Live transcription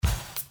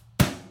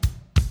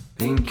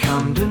in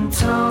Camden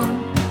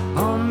Town.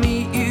 I'll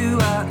meet you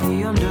at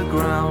the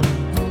underground.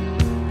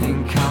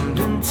 In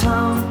Camden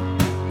Town,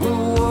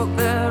 we'll walk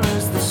there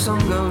as the sun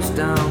goes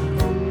down.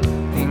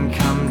 In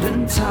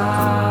Camden Town.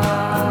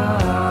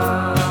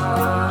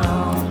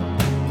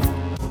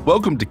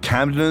 Welcome to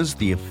Camdeners,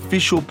 the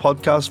official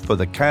podcast for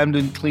the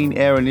Camden Clean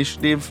Air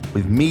Initiative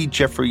with me,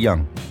 Jeffrey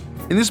Young.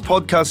 In this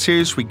podcast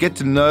series, we get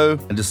to know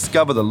and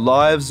discover the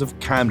lives of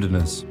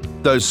Camdeners,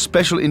 those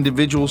special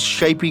individuals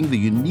shaping the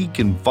unique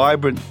and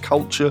vibrant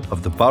culture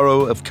of the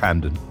borough of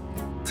Camden.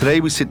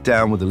 Today, we sit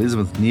down with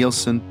Elizabeth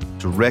Nielsen,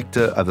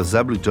 director of the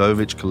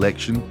Zabludovich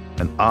Collection,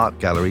 an art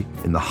gallery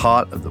in the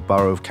heart of the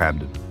borough of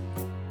Camden.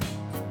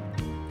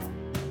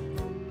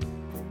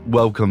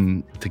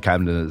 Welcome to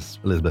Camdeners,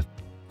 Elizabeth.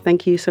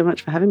 Thank you so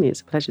much for having me.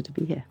 It's a pleasure to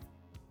be here.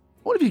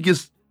 What if you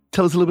just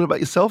tell us a little bit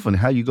about yourself and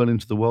how you got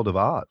into the world of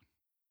art?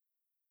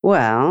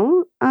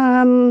 Well,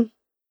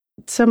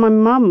 so my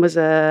mum was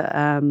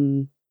a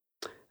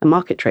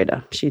market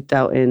trader. She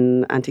dealt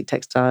in antique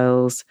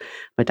textiles.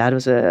 My dad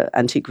was an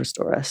antique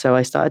restorer. So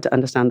I started to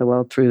understand the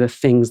world through the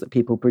things that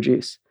people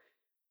produce.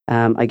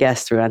 I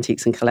guess through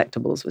antiques and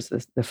collectibles was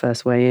the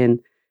first way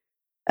in.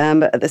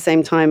 But at the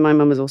same time, my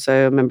mum was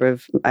also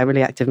a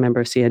really active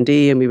member of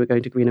CND, and we were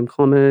going to Greenham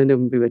Common,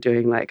 and we were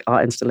doing like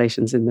art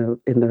installations in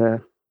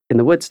the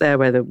woods there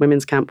where the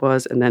women's camp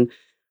was, and then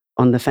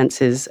on the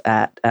fences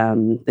at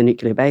the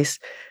nuclear base.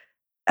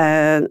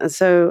 And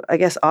so I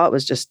guess art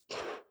was just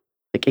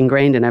like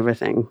ingrained in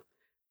everything.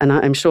 And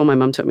I'm sure my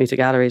mum took me to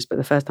galleries, but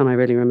the first time I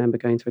really remember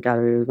going to a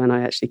gallery was when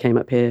I actually came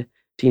up here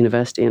to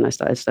university and I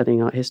started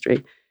studying art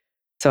history.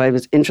 So I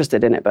was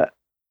interested in it, but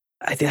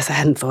I guess I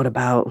hadn't thought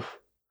about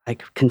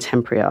like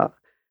contemporary art.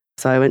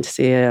 So I went to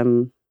see,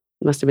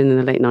 must have been in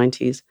the late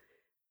 90s,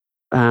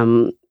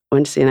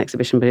 went to see an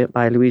exhibition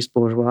by Louise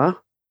Bourgeois,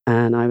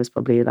 and I was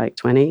probably like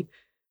 20.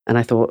 And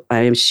I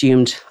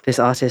assumed this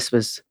artist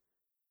was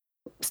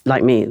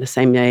like me, the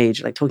same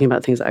age, like talking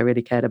about things that I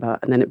really cared about.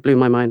 And then it blew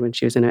my mind when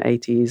she was in her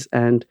 80s.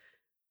 And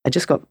I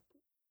just got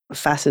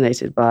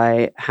fascinated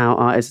by how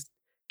art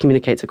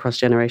communicates across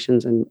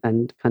generations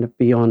and kind of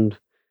beyond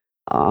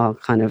our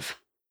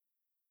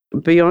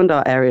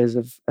areas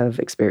of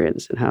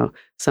experience, and how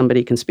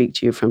somebody can speak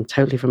to you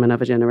totally from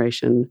another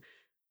generation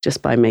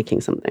just by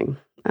making something.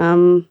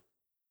 And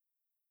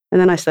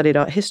then I studied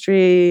art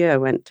history. I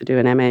went to do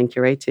an MA in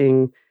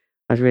curating.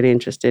 I was really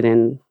interested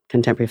in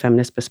contemporary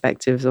feminist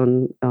perspectives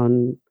on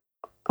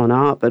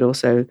art, but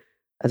also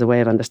as a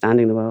way of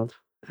understanding the world.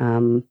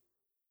 I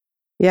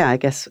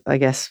guess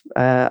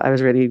I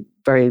was really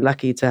very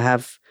lucky to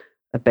have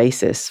a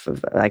basis for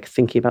like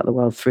thinking about the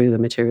world through the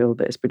material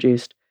that is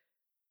produced.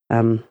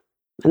 And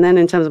then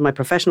in terms of my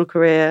professional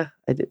career,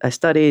 I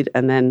studied,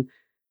 and then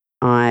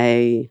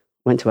I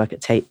went to work at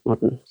Tate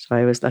Modern. So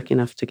I was lucky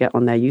enough to get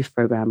on their youth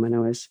program when I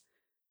was,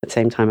 at the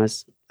same time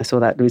as I saw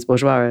that Louise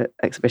Bourgeois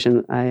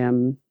exhibition, I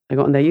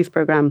got on their youth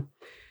program.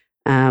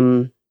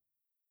 And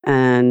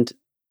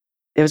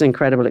it was an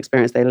incredible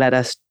experience. They let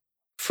us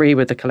free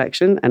with the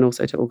collection and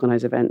also to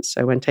organize events.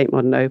 So when Tate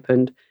Modern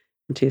opened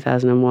in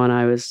 2001,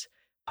 I was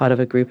part of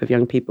a group of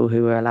young people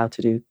who were allowed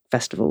to do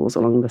festivals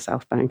along the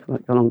South Bank,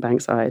 like along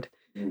Bankside.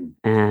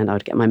 And I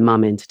would get my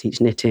mum in to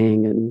teach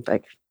knitting and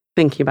like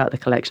thinking about the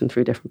collection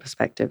through different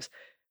perspectives.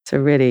 So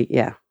really,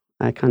 yeah,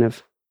 I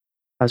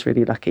was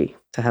really lucky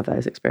to have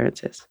those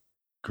experiences.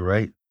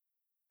 Great.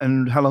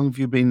 And how long have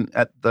you been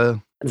at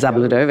the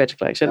Zabludovich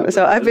collection?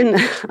 So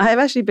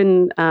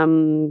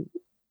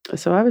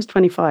so I was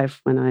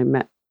 25 when I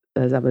met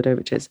the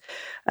Zabludoviches.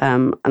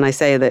 And I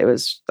say that it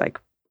was like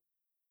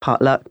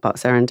part luck, part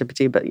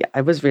serendipity, but yeah,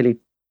 I was really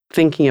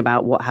thinking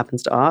about what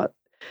happens to art.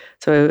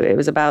 So it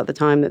was about the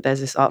time that there's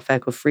this art fair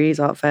called Frieze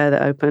Art Fair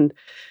that opened.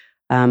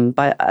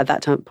 But at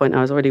that point,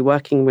 I was already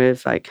working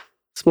with like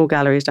small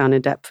galleries down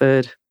in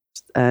Deptford,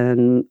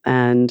 and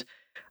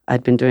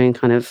I'd been doing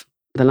kind of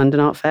the London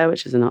Art Fair,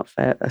 which is an art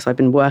fair. So I've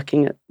been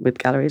working with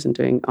galleries and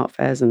doing art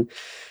fairs and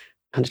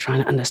kind of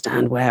trying to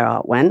understand where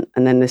art went.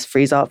 And then this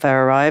Frieze Art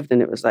Fair arrived,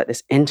 and it was like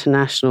this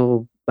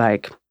international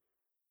like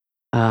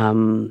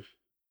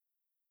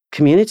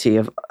community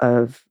of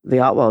the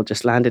art world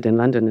just landed in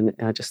London. And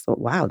I just thought,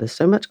 wow, there's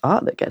so much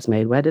art that gets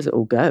made. Where does it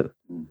all go?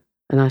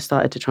 And I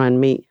started to try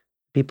and meet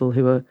people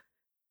who were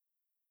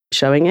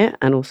showing it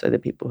and also the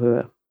people who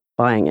were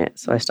buying it.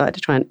 So I started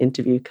to try and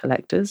interview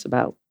collectors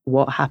about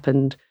what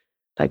happened,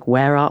 like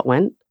where art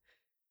went.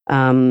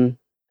 And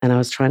I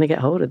was trying to get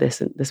hold of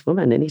this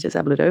woman, Anita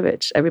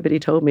Zabludovich. Everybody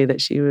told me that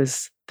she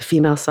was the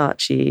female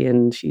Saatchi,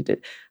 and she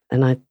did.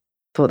 And I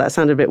thought that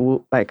sounded a bit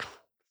like,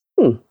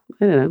 I don't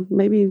know,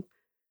 maybe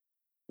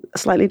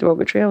slightly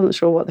derogatory. I wasn't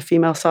sure what the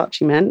female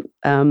Saatchi meant.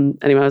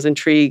 Anyway, I was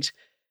intrigued,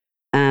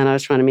 and I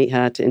was trying to meet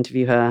her to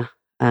interview her.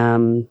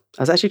 I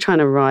was actually trying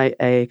to write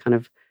a kind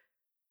of,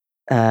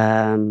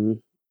 I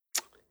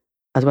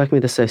was working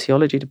with the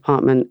sociology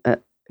department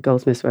at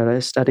Goldsmiths where I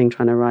was trying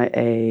to write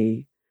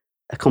a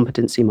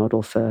competency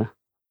model for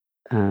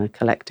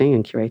collecting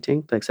and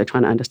curating. Like, so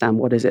trying to understand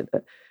what is it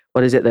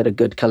that a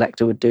good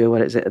collector would do?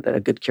 What is it that a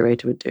good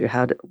curator would do?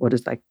 What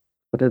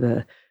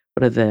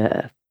are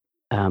the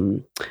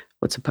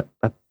what's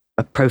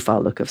a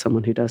profile look of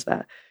someone who does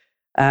that.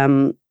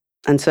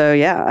 And so,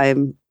 yeah,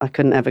 I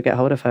couldn't ever get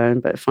hold of her.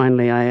 But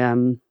finally, I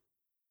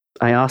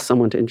asked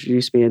someone to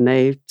introduce me, and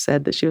they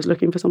said that she was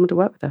looking for someone to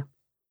work with her.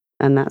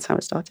 And that's how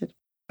it started.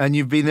 And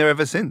you've been there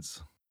ever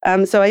since?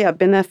 So, yeah, I've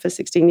been there for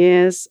 16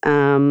 years.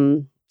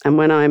 And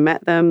when I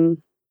met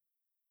them,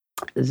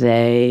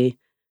 they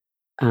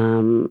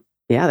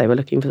were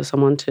looking for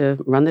someone to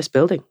run this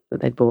building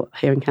that they'd bought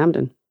here in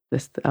Camden,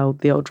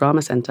 the old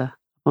drama centre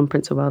on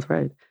Prince of Wales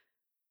Road.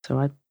 So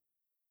I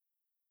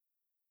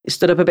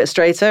stood up a bit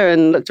straighter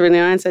and looked her in the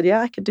eye and said,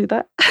 yeah, I could do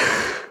that.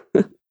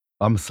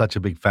 I'm such a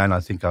big fan. I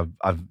think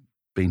I've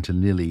been to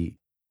nearly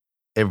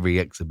every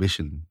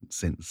exhibition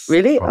since.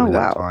 Really? Probably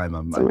wow. that time.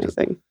 That's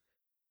amazing. Just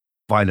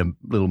find a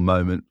little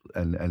moment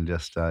and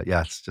just,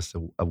 it's just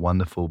a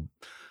wonderful,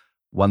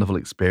 wonderful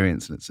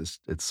experience. And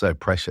it's so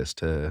precious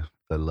to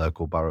the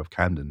local borough of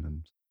Camden.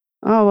 And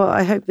oh, well,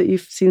 I hope that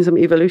you've seen some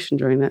evolution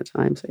during that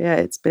time. So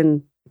yeah,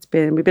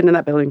 we've been in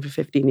that building for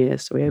 15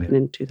 years. So we opened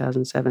in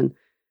 2007.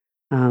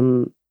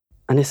 And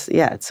it's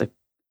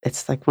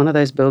like one of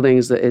those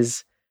buildings that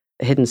is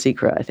a hidden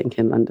secret, I think,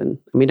 in London.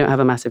 And we don't have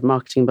a massive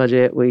marketing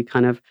budget. We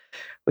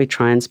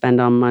try and spend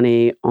our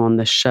money on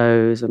the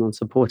shows and on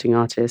supporting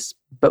artists,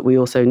 but we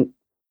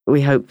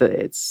hope that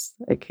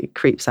it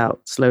creeps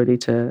out slowly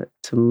to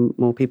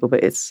more people.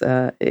 But it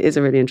is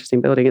a really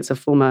interesting building. It's a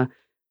former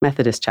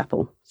Methodist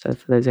chapel. So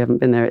for those who haven't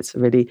been there, it's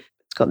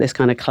got this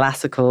kind of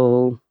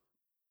classical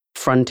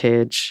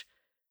frontage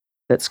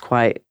that's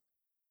quite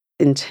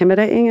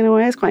intimidating in a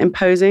way. It's quite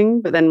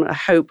imposing, but then I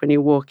hope when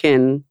you walk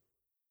in,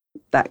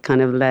 that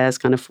kind of layers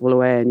kind of fall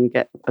away and you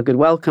get a good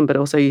welcome, but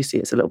also you see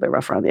it's a little bit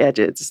rough around the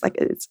edges.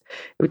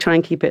 We try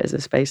and keep it as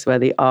a space where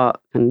the art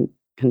can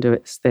do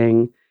its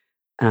thing.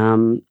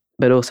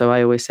 But also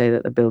I always say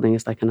that the building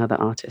is like another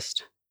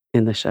artist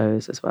in the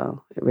shows as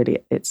well.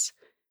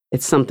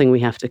 It's something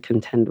we have to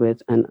contend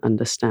with and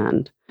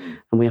understand,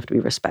 and we have to be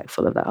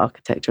respectful of that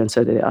architecture, and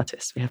so do the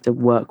artists. We have to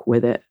work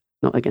with it,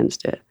 not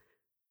against it.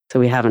 So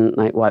we haven't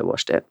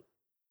whitewashed it.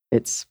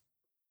 It's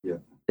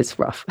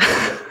rough.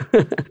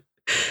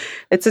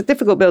 It's a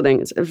difficult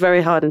building. It's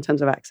very hard in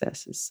terms of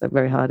access. It's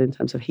very hard in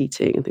terms of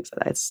heating and things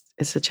like that.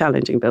 It's a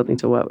challenging building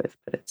to work with,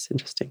 but it's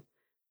interesting.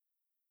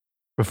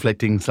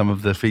 Reflecting some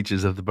of the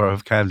features of the borough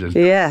of Camden.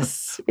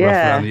 Yes,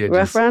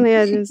 rough around the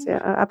edges.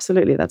 Yeah,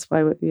 absolutely. That's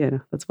why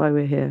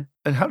we're here.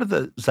 And how did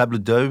the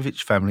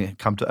Zabludovic family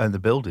come to own the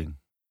building?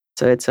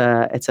 So it's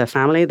a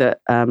family that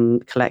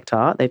collect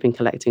art. They've been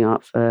collecting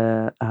art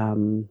for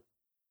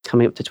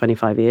coming up to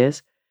 25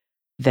 years.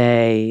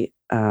 They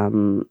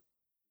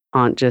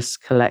aren't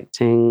just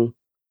collecting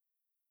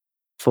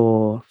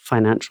for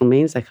financial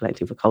means, they're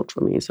collecting for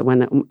cultural means. So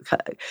when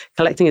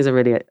collecting is a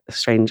really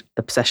strange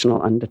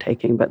obsessional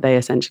undertaking, but they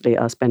essentially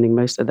are spending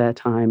most of their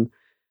time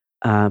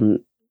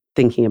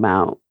thinking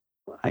about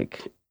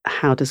like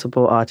how to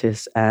support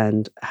artists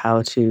and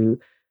how to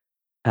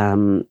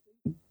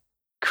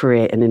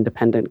create an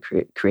independent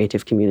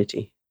creative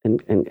community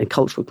and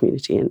cultural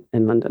community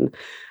in London.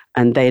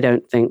 And they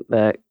don't think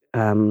that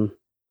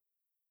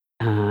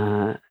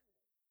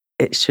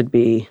it should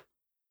be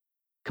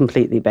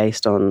completely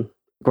based on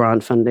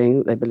grant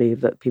funding. They believe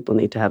that people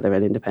need to have their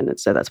own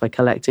independence. So that's why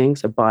collecting,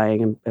 so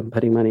buying and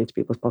putting money into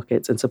people's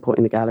pockets and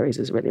supporting the galleries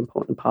is a really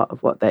important part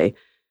of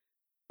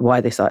why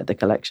they started the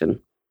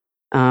collection.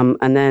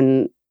 And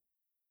then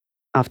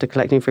after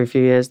collecting for a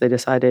few years, they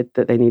decided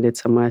that they needed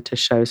somewhere to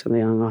show some of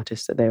the young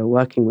artists that they were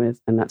working with.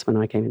 And that's when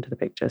I came into the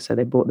picture. So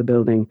they bought the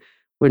building.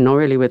 We're not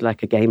really with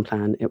like a game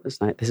plan. It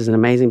was like, this is an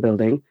amazing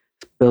building.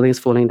 The building is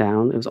falling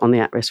down. It was on the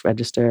at-risk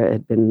register. It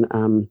had been,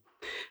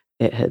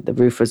 the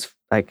roof was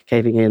like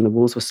caving in, the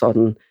walls were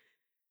sodden.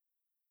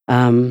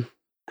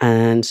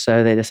 And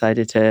so they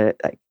decided to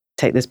like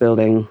take this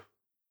building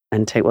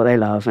and take what they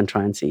love and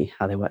try and see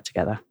how they work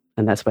together.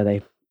 And that's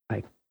where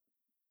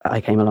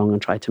I came along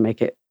and tried to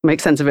make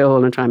sense of it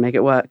all and try and make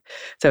it work.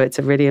 So it's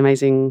a really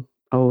amazing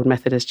old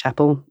Methodist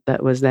chapel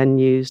that was then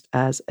used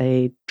as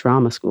a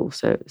drama school.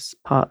 So it's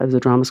part of the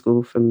drama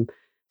school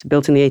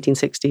built in the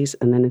 1860s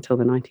and then until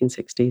the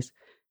 1960s. It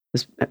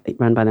was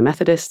run by the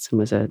Methodists and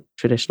was a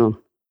traditional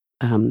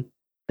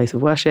place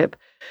of worship.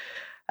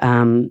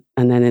 And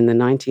then in the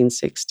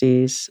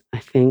 1960s, I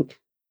think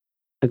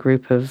a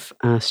group of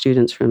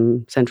students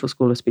from Central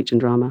School of Speech and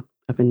Drama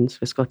up in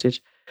Swiss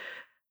Cottage,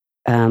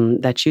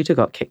 their tutor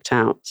got kicked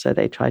out. So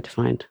they tried to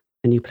find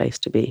a new place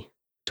to be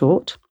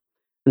taught.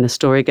 And the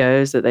story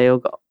goes that they all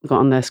got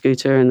on their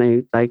scooter and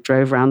they like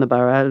drove around the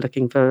borough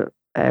looking for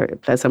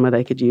somewhere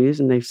they could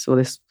use. And they saw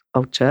this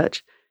old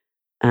church.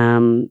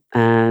 And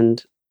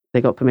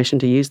they got permission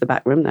to use the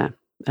back room there.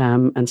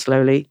 And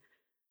slowly,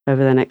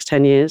 over the next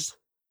 10 years,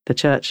 the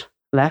church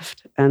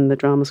left and the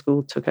drama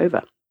school took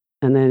over.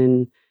 And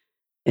then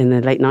in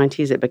the late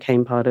 90s, it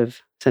became part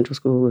of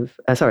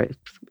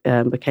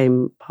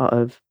became part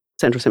of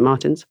Central St.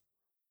 Martin's.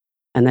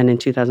 And then in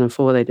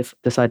 2004, they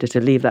decided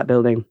to leave that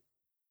building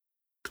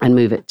and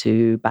move it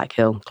to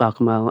Backhill,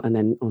 Clerkenwell, and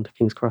then on to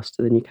King's Cross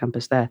to the new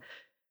campus there.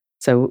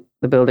 So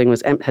the building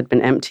had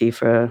been empty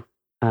for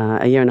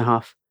a year and a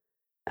half.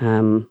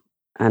 And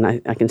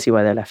I can see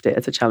why they left it.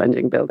 It's a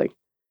challenging building.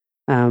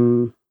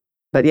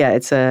 But yeah,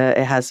 it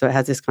has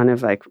this kind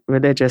of like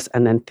religious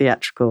and then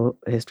theatrical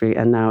history,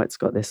 and now it's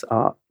got this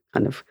art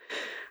kind of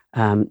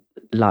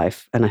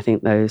life. And I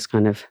think those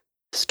kind of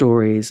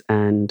stories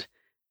and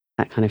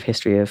that kind of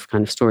history of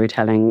kind of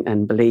storytelling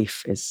and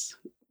belief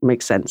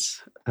makes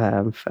sense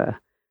for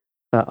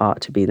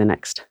art to be the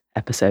next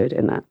episode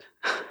in that.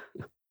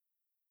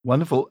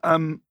 Wonderful. I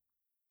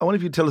wonder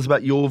if you tell us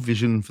about your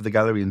vision for the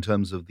gallery in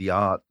terms of the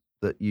art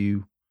that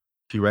you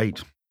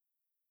curate.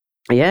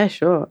 Yeah,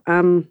 sure.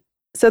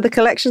 So the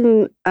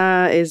collection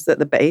is at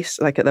the base,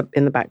 like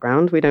in the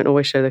background. We don't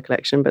always show the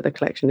collection, but the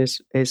collection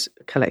is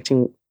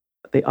collecting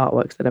the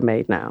artworks that are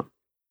made now.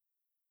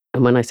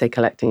 And when I say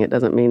collecting, it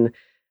doesn't mean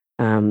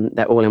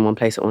they're all in one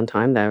place at one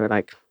time.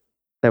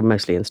 They're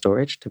mostly in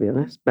storage, to be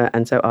honest.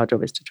 And so our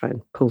job is to try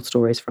and pull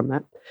stories from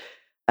that.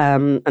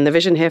 And the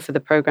vision here for the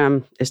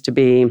program is to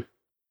be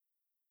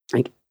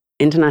like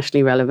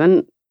internationally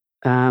relevant,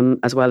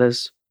 as well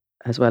as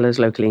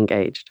locally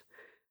engaged.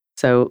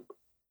 So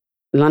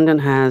London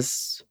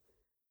has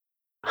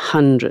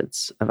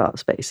hundreds of art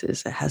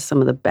spaces. It has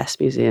some of the best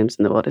museums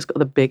in the world. It's got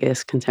the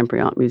biggest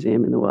contemporary art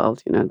museum in the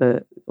world. You know,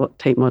 what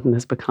Tate Modern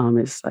has become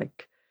is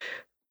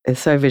it's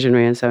so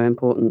visionary and so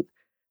important.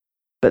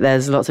 But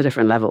there's lots of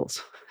different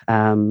levels.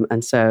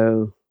 And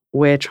so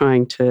we're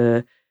trying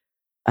to,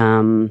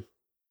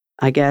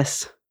 I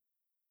guess,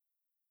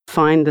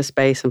 find the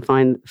space and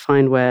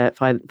find where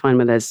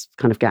there's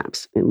kind of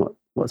gaps in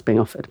what's being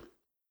offered.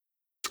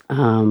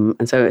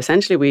 And so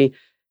essentially we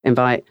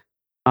invite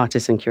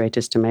artists and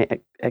curators to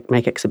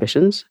make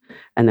exhibitions,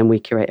 and then we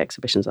curate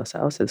exhibitions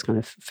ourselves. So there's kind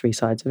of three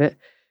sides of it.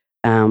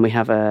 We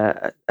have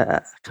a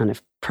kind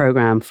of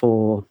program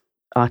for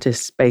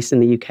artists based in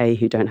the UK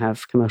who don't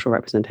have commercial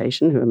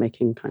representation, who are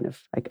making kind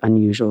of like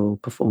unusual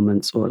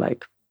performance or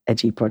like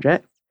edgy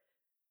projects.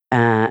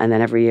 And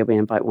then every year we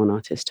invite one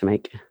artist to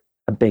make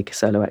a big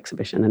solo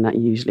exhibition, and that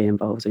usually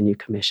involves a new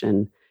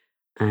commission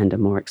and a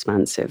more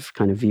expansive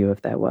kind of view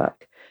of their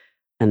work.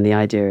 And the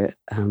idea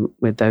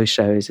with those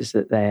shows is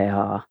that they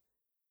are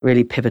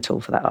really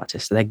pivotal for that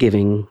artist. So they're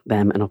giving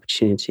them an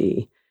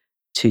opportunity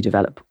to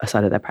develop a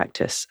side of their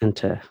practice and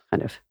to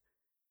kind of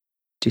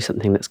do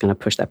something that's going to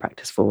push their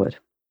practice forward.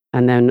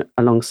 And then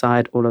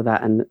alongside all of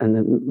that, and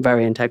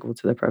very integral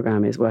to the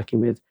program, is working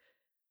with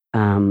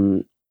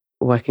young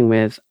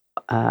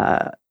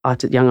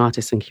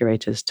artists and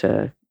curators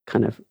to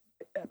kind of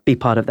be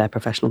part of their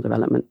professional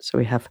development. So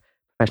we have a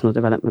professional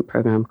development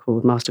program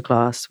called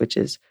Masterclass, which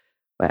is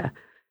where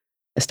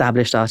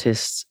established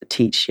artists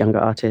teach younger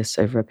artists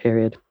over a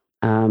period.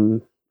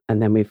 And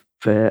then we've,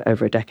 for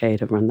over a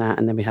decade, have run that.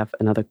 And then we have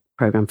another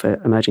program for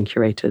emerging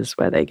curators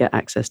where they get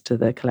access to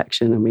the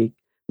collection and we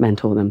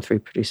mentor them through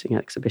producing an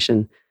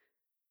exhibition.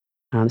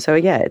 So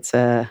yeah, it's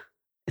a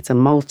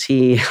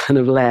multi kind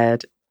of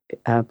layered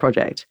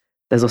project.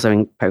 There's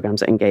also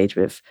programs that engage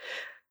with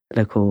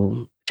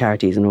local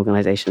charities and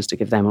organizations to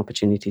give them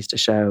opportunities to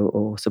show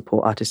or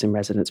support artists in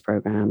residence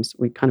programs.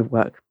 We kind of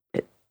work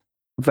it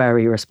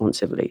very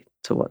responsively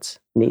to what's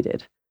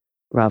needed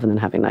rather than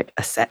having like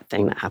a set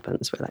thing that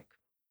happens. We're like,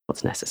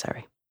 what's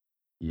necessary.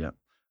 Yeah.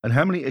 And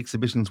how many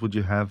exhibitions would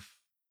you have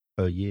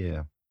per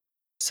year?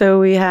 So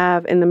we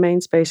have, in the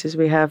main spaces,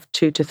 we have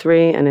 2 to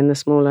 3, and in the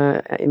smaller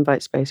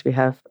invite space, we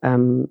have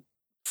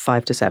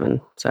 5 to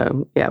 7.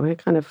 So yeah, we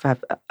kind of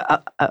have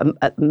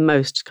at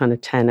most kind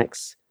of 10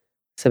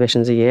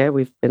 exhibitions a year.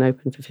 We've been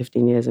open for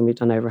 15 years and we've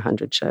done over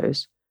 100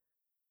 shows.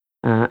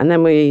 And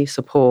then we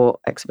support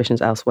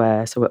exhibitions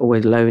elsewhere. So we're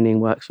always loaning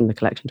works from the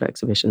collection to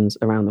exhibitions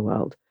around the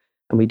world.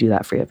 And we do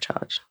that free of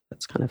charge.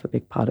 That's kind of a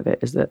big part of it,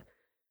 is that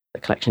the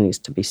collection needs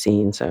to be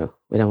seen. So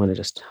we don't want to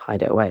just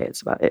hide it away.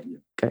 It's about it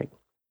going.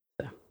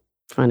 So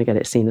trying to get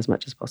it seen as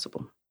much as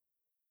possible.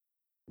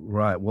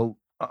 Right. Well,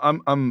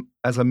 I'm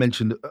as I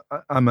mentioned,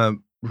 I'm a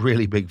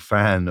really big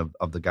fan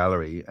of the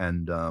gallery.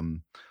 And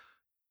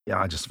yeah,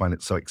 I just find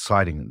it so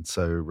exciting and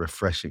so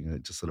refreshing. And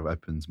it just sort of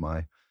opens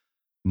my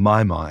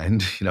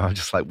mind. You know, I'm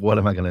just like, what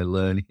am I going to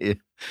learn here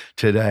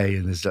today?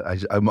 And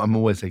I'm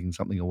always taking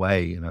something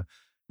away. You know,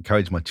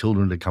 encourage my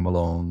children to come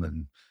along,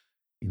 and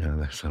you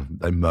know,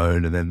 they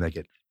moan, and then they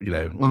get, you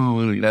know,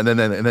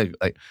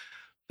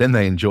 then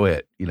they enjoy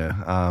it. You know,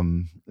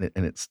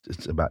 and it's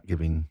about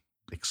giving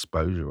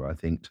exposure, I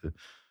think,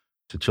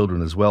 to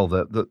children as well.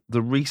 The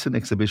recent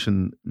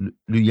exhibition,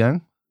 Lu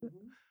Yang.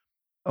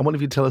 I wonder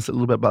if you tell us a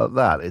little bit about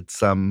that. It's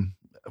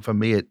for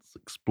me, it's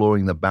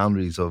exploring the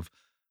boundaries of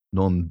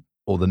the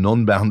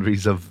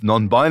non-boundaries of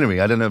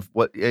non-binary. I don't know if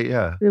what.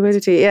 Yeah.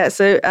 Fluidity. Yeah.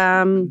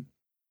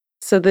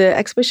 So the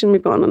exhibition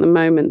we've got on at the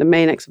moment, the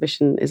main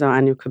exhibition, is our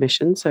annual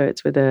commission. So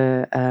it's with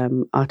a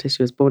artist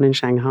who was born in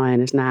Shanghai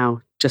and has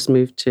now just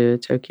moved to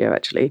Tokyo,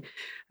 actually.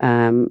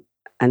 And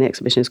the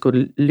exhibition is called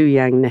Lu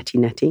Yang Neti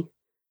Neti.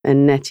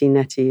 And neti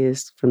neti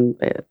is from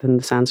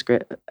the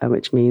Sanskrit,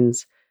 which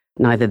means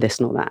neither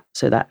this nor that.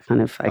 So that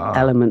kind of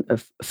element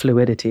of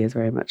fluidity is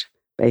very much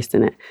based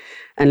in it.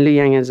 And Lu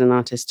Yang is an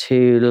artist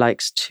who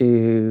likes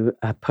to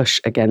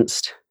push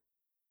against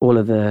all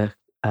of the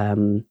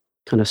kind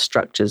of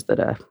structures that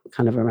are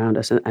kind of around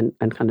us, and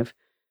kind of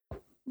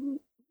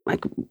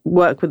like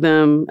work with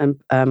them.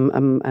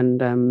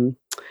 And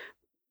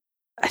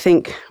I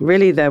think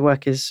really their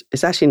work is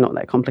actually not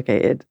that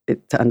complicated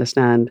to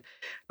understand.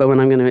 But when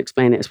I'm going to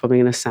explain it, it's probably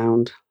going to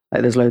sound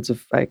like there's loads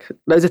of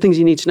things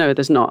you need to know.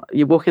 There's not.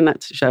 You walk in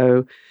that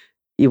show,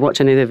 you watch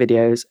any of the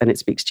videos, and it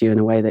speaks to you in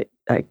a way that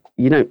like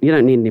you don't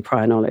need any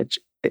prior knowledge.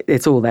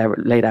 It's all there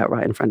laid out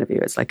right in front of you.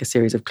 It's like a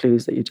series of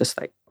clues that you just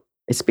like,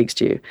 it speaks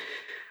to you.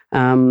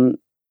 And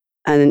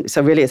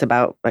so really it's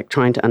about like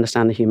trying to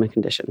understand the human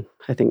condition.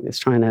 I think it's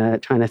trying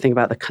to think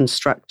about the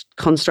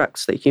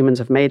constructs that humans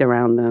have made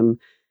around them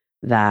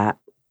that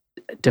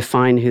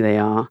define who they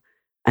are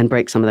and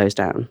break some of those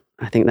down.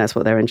 I think that's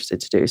what they're interested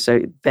to do.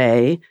 So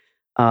they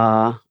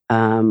are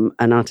an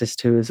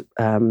artist who is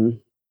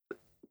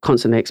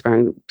constantly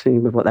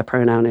experimenting with what their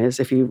pronoun is.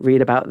 If you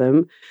read about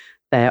them,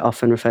 they're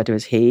often referred to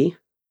as he,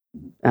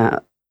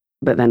 but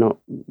they're not.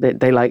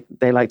 They like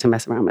to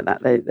mess around with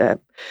that. They're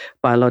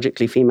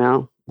biologically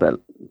female, but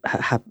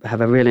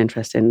have a real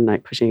interest in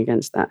like pushing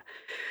against that.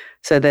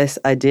 So this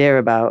idea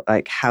about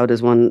like how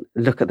does one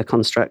look at the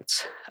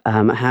constructs?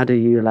 How do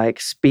you like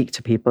speak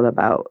to people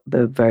about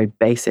the very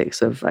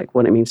basics of like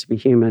what it means to be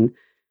human?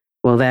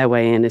 Well, their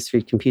way in is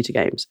through computer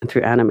games and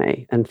through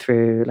anime and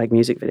through like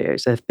music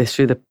videos. It's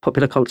through the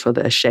popular culture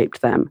that has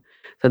shaped them.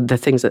 So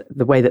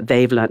the way that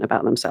they've learned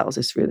about themselves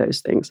is through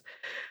those things.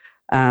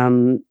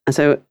 And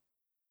so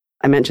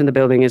I mentioned the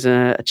building is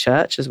a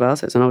church as well.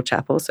 So it's an old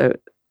chapel. So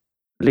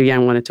Liu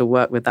Yang wanted to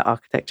work with that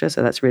architecture.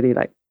 So that's really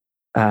like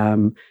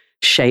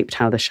shaped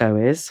how the show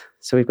is.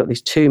 So we've got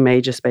these two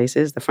major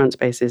spaces. The front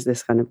space is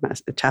this kind of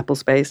the chapel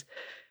space.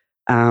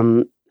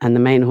 And the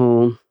main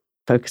hall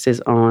focuses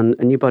on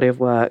a new body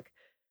of work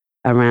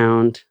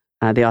around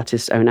the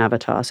artist's own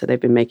avatar. So they've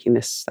been making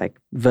this like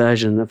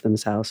version of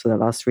themselves for the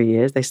last 3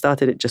 years. They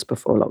started it just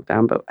before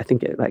lockdown, but I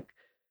think it like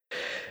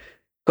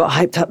got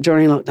hyped up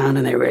during lockdown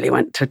and they really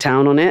went to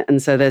town on it.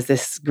 And so there's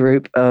this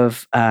group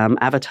of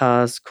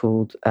avatars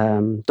called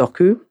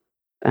Doku,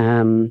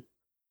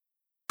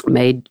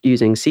 made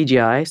using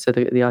CGI. So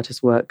the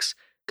artist works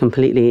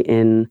completely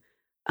in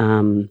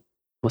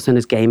what's known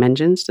as game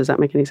engines. Does that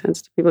make any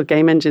sense to people?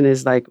 Game engine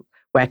is like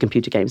where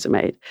computer games are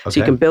made. Okay. So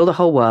you can build a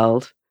whole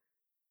world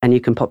and you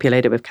can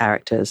populate it with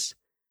characters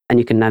and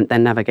you can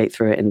then navigate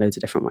through it in loads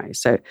of different ways.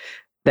 So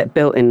they're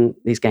built in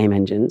these game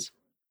engines,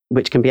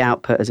 which can be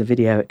output as a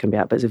video, it can be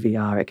output as a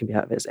VR, it can be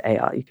output as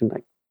AR. You can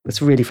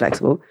it's really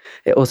flexible.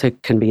 It also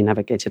can be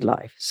navigated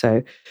live.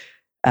 So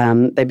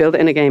they build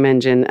it in a game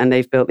engine and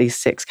they've built these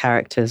 6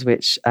 characters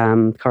which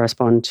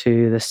correspond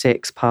to the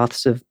 6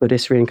 paths of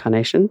Buddhist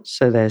reincarnation.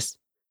 So there's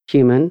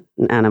human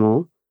and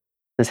animal,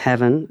 there's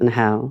heaven and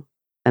hell,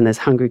 and there's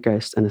hungry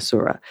ghost and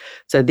asura.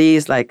 So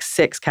these like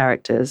 6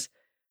 characters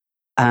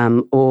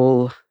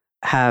all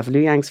have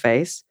Liu Yang's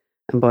face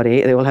and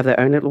body. They all have their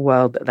own little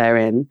world that they're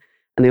in,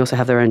 and they also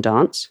have their own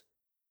dance.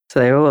 So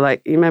they're all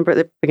like, you remember at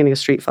the beginning of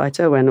Street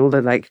Fighter when all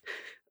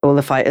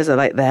the fighters are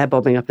like there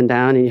bobbing up and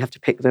down and you have to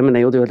pick them and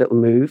they all do a little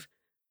move?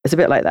 It's a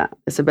bit like that.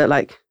 It's a bit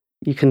like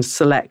you can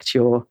select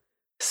your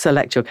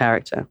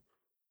character.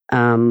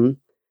 And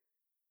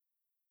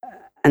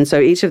so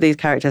each of these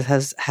characters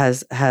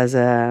has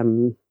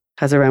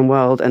their own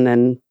world, and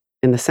then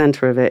in the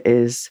center of it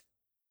is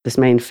this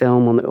main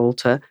film on the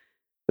altar,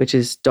 which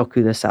is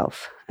Doku the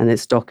self. And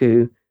it's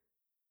Doku,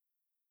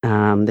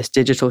 this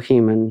digital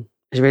human,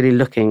 is really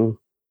looking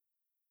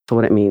for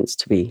what it means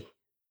to be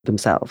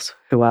themselves.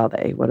 Who are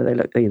they? What do they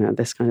look?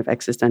 This kind of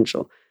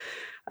existential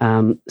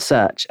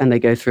search. And they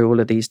go through all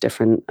of these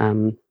different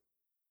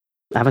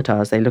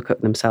avatars. They look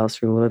at themselves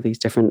through all of these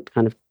different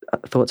kind of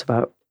thoughts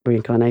about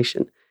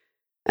reincarnation.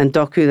 And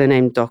Doku, the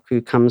name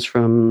Doku comes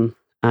from,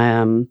 I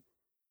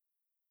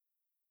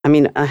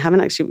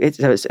haven't actually, it's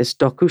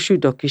Dokushu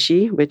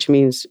Dokushi, which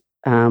means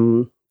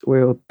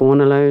we're born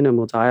alone and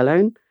we'll die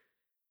alone.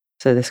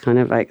 So this kind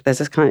of like, there's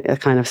this kind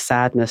of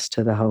sadness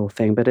to the whole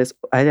thing, but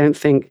I don't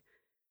think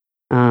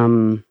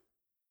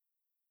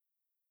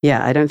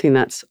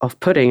that's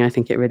off-putting. I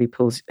think it really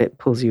pulls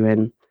you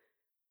in.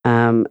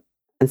 And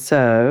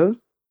so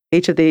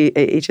each of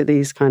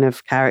these kind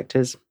of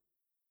characters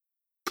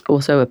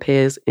also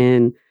appears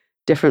in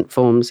different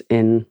forms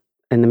in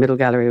the middle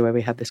gallery, where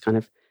we have this kind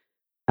of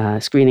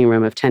screening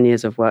room of 10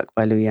 years of work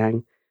by Liu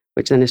Yang,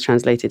 which then is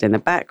translated in the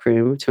back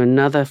room to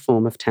another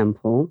form of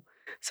temple.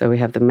 So we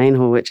have the main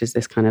hall, which is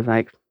this kind of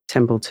like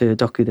temple to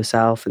Doku the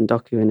self, and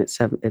Doku in it's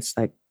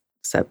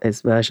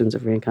versions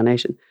of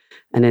reincarnation.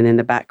 And then in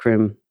the back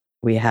room,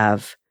 we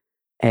have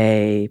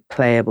a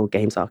playable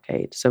games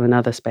arcade. So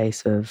another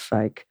space of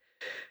like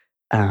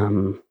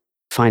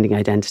finding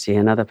identity,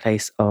 another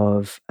place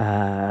of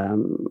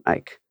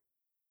like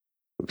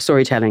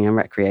storytelling and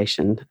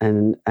recreation.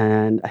 And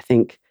I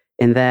think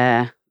in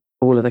there,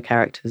 all of the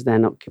characters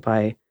then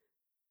occupy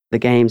the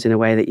games in a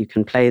way that you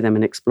can play them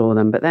and explore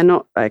them, but they're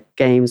not like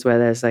games where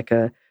there's like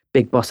a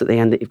big boss at the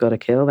end that you've got to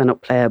kill. They're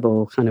not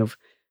playable kind of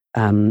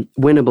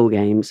winnable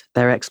games.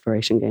 They're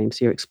exploration games.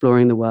 So you're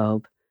exploring the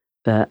world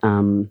that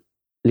Liu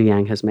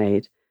Yang has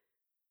made.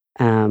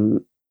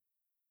 And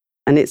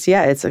it's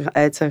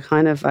a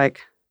kind of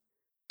like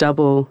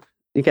double.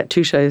 You get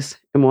two shows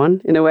in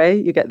one in a way.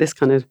 You get this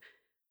kind of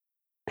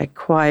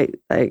quite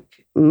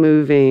like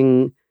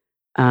moving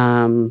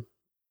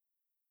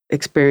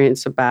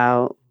experience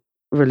about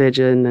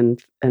religion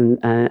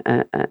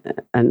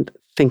and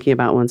thinking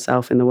about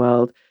oneself in the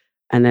world.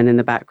 And then in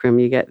the back room,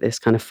 you get this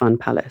kind of fun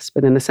palace.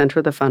 But in the center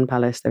of the fun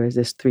palace, there is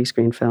this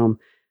 3-screen film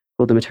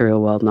called The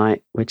Material World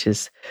Night, which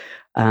is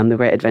The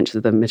Great Adventures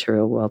of the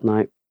Material World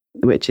Night,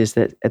 which is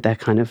that their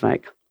kind of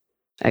like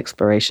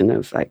exploration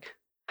of like,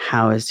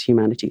 how is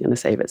humanity going to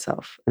save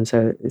itself? And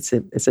so it's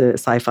a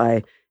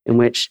sci-fi in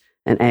which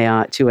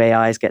two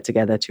AIs get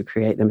together to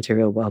create the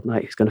Material World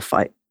Night, who's going to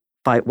fight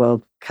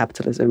world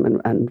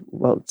capitalism and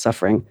world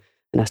suffering,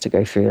 and has to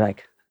go through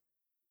like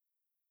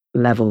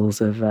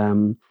levels of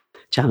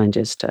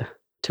challenges to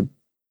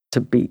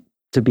beat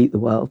the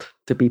world,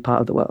 to be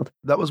part of the world.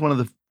 That was one of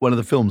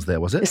the films there,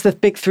 was it? It's the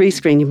big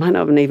 3-screen. You might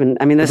not have even.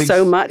 I mean, there's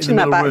so much in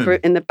that back room.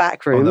 In the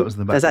back room, that was in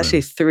the back there's room.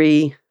 actually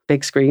 3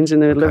 big screens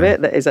in the middle of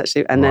it. That is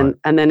actually, and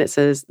then it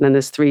says, then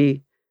there's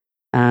 3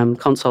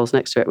 consoles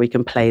next to it where you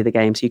can play the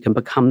game. So you can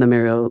become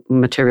the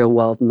Material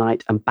World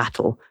Knight and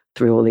battle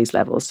through all these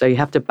levels. So you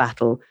have to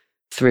battle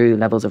through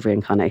levels of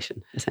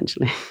reincarnation,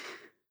 essentially.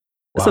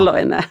 There's a lot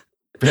in there.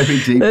 Very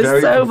deep. There's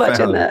very so profound. much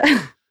in there.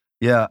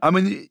 Yeah, I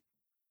mean,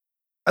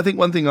 I think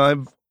one thing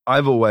I've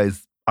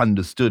always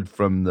understood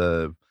from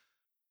the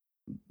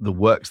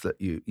works that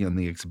you know, in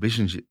the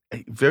exhibitions,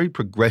 very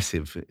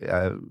progressive,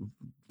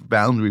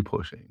 boundary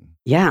pushing.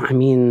 Yeah, I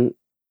mean,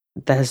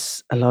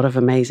 there's a lot of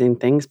amazing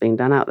things being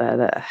done out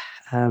there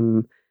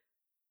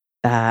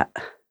that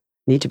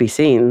need to be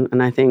seen,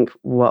 and I think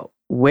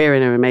we're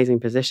in an amazing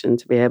position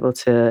to be able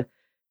to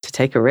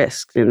take a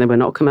risk. You know, we're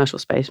not a commercial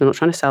space. We're not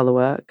trying to sell the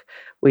work.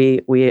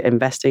 We're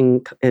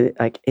investing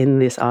in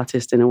this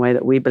artist in a way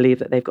that we believe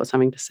that they've got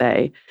something to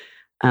say,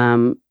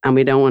 and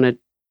we don't want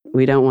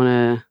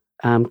to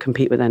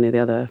compete with any of the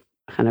other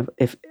kind of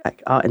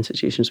art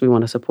institutions. We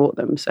want to support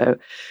them. So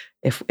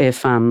if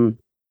an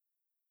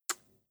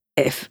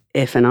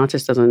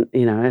artist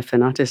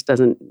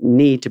doesn't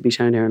need to be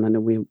shown here in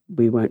London,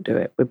 we won't do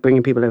it. We're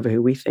bringing people over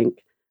who we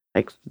think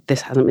like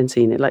this hasn't been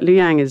seen. Like Liu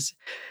Yang is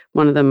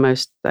one of the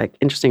most like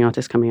interesting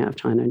artists coming out of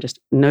China, and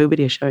just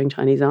nobody is showing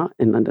Chinese art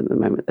in London at the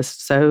moment. There's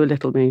so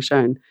little being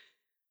shown,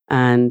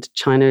 and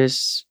China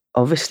is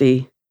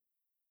obviously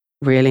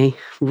really,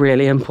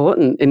 really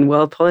important in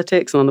world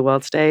politics and on the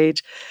world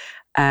stage.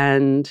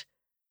 And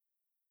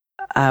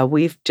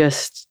we've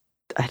just,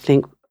 I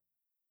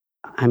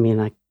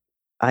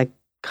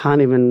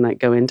can't even like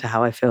go into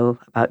how I feel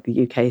about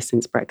the UK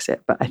since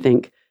Brexit, but I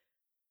think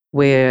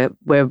we're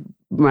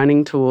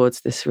running towards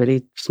this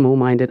really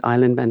small-minded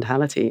island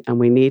mentality, and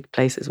we need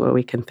places where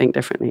we can think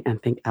differently and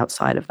think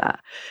outside of that.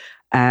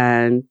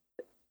 And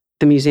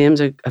the museums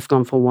have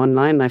gone for one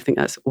line, and I think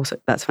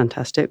that's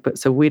fantastic. But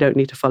so we don't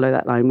need to follow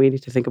that line. We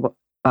need to think about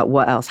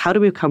what else. How do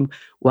we become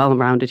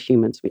well-rounded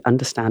humans? We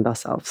understand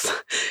ourselves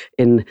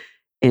in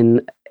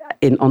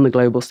on the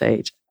global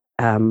stage,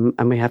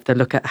 and we have to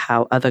look at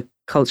how other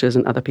cultures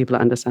and other people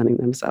are understanding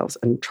themselves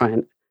and try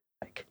and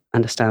like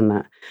understand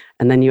that.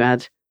 And then you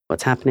add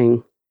what's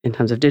happening in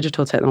terms of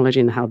digital technology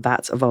and how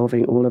that's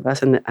evolving all of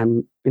us, and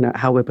you know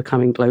how we're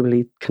becoming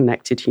globally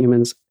connected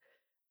humans.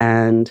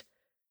 And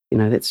you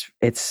know,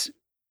 it's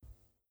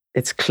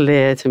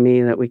clear to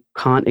me that we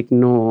can't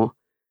ignore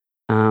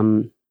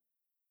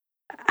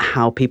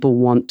how people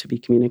want to be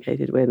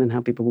communicated with and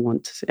how people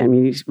want to. I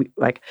mean,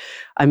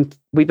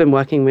 we've been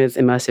working with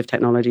immersive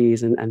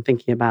technologies and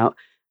thinking about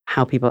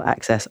how people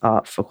access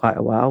art for quite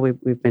a while.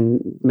 We've been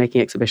making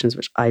exhibitions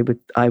which I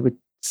would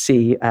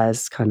see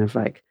as kind of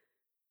like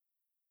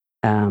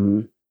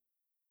in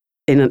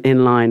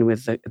line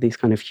with these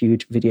kind of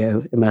huge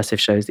video immersive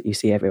shows that you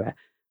see everywhere,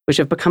 which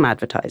have become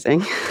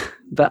advertising.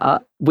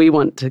 But we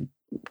want to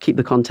keep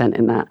the content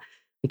in that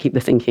and keep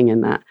the thinking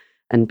in that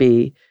and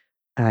be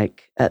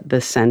like at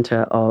the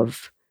center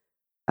of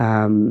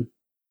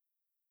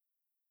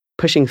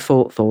pushing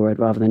thought forward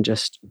rather than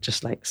just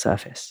like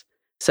surface.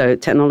 So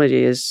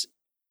technology is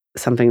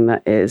something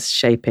that is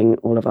shaping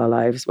all of our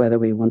lives, whether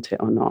we want it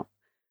or not.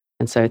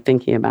 And so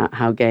thinking about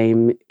how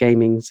gaming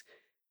is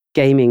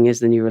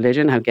the new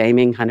religion, how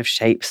gaming kind of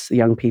shapes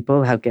young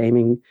people, how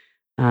gaming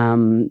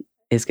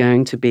is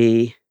going to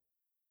be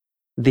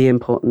the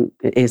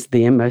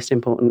most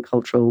important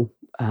cultural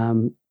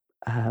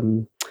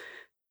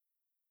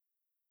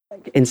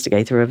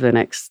instigator of the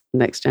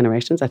next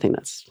generations. I think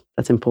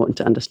that's important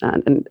to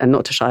understand and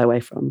not to shy away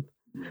from.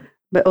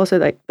 But also,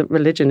 like, the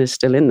religion is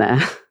still in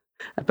there.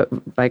 But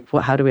like,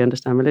 how do we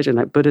understand religion?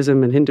 Like,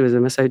 Buddhism and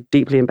Hinduism are so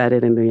deeply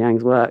embedded in Liu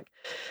Yang's work.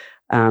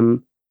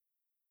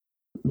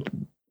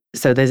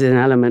 So there's an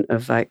element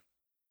of like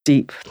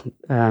deep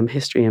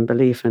history and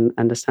belief and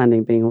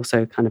understanding being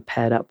also kind of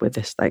paired up with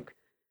this like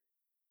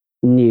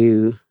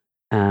new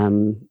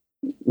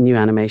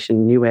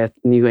animation, new way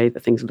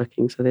that things are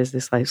looking. So there's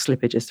this like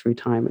slippages through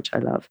time, which I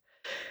love.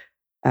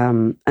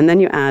 And then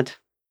you add,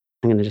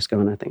 I'm going to just go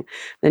on, I think.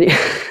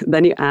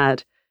 Then you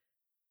add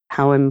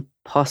how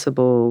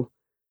possible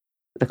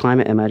the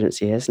climate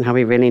emergency is and how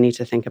we really need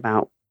to think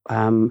about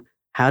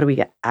how do we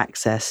get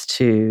access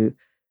to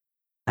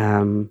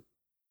art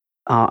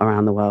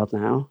around the world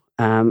now.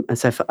 And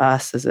so for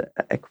us,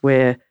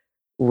 we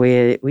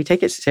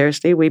take it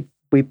seriously.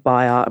 We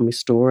buy art and we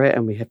store it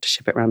and we have to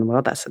ship it around the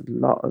world. That's a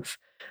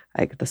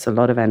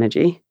lot of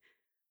energy.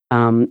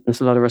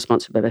 There's a lot of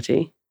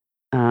responsibility.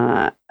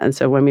 And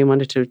so when we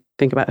wanted to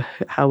think about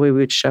how we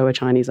would show a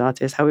Chinese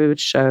artist, how we would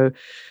show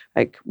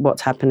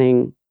what's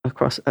happening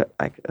across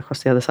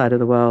the other side of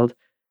the world,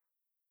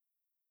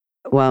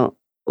 well,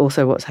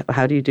 also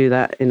how do you do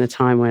that in a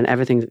time when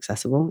everything's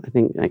accessible? I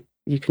think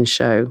you can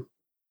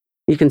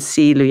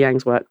see Liu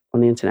Yang's work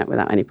on the internet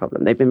without any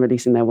problem. They've been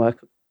releasing their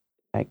work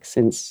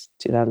since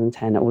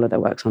 2010. All of their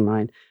work's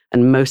online,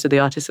 and most of the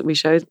artists that we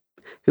show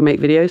who make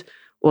videos,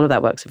 all of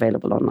that work's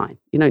available online.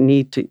 You don't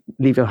need to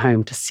leave your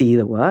home to see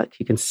the work.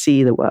 You can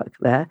see the work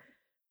there.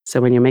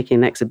 So when you're making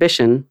an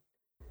exhibition,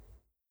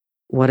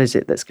 what is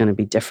it that's going to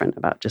be different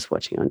about just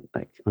watching on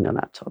your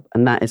laptop?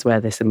 And that is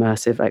where this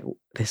immersive,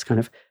 this kind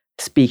of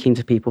speaking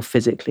to people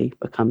physically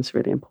becomes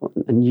really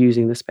important, and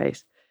using the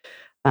space.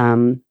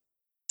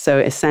 So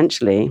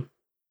essentially,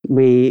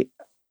 with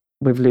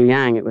Liu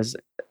Yang, it was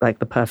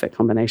the perfect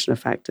combination of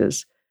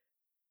factors.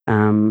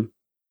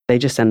 They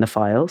just send the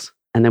files,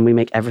 and then we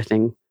make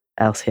everything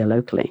else here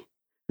locally.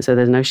 So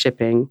there's no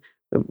shipping.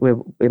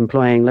 We're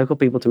employing local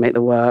people to make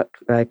the work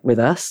with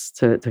us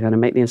to kind of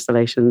make the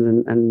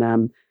installations,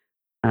 and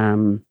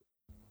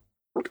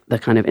the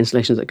kind of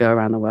installations that go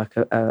around the work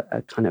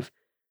are kind of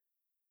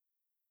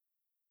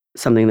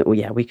something that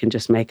we can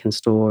just make and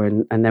store,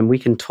 and then we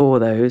can tour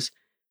those,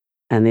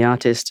 and the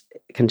artist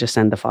can just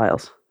send the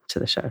files to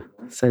the show.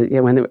 So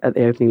when at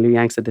the opening, Liu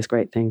Yang said this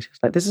great thing. She was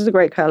like, "This is a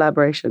great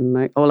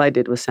collaboration. All I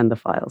did was send the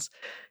files."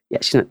 Yeah,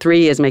 she spent 3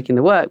 years making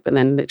the work, but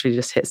then literally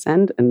just hit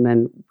send, and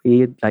then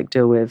we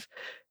deal with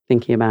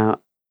thinking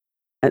about.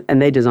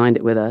 And they designed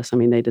it with us. I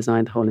mean, they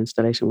designed the whole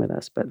installation with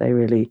us, but they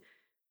really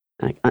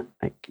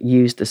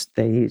used this.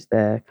 They used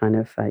their kind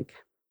of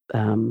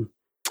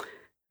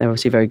they're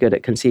obviously very good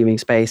at conceiving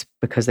space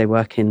because they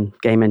work in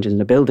game engines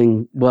and are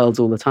building worlds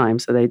all the time.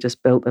 So they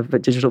just built a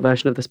digital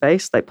version of the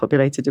space,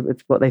 populated it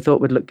with what they thought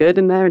would look good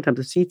in there in terms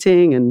of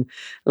seating and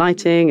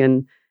lighting,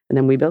 and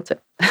then we built it.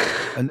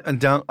 and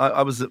down,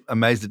 I was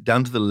amazed at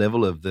down to the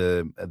level of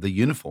the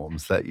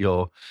uniforms that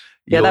your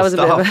that was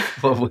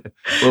staff were wearing.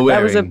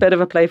 That was a bit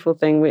of a playful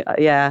thing.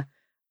 I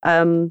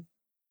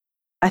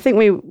think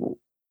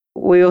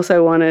we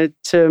also wanted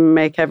to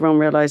make everyone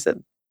realize that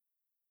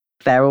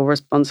they're all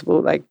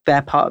responsible.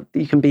 They're part.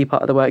 You can be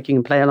part of the work. You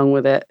can play along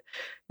with it.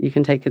 You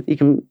can take it. You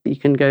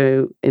can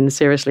go in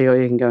seriously, or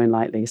you can go in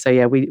lightly.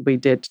 So we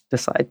did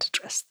decide to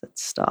dress the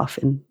staff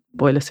in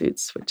boiler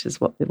suits, which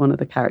is what one of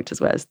the characters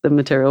wears. The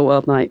Material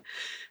World Knight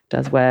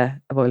does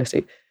wear a boiler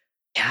suit.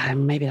 Yeah,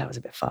 maybe that was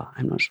a bit far.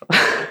 I'm not sure.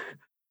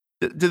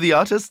 Do the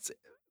artists,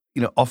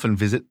 often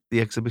visit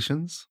the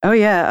exhibitions? Oh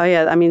yeah.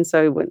 I mean,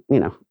 so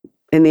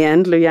in the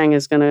end, Liu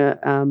Yang's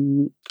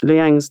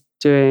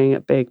doing a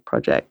big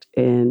project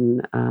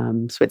in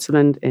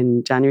Switzerland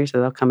in January,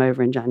 so they'll come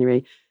over in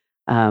January,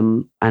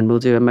 and we'll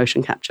do a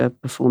motion capture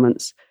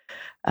performance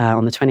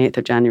on the 28th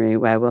of January,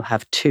 where we'll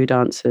have 2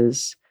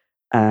 dancers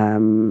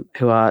who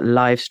are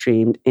live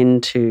streamed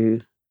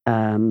into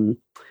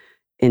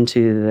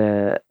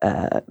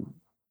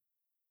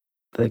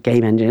the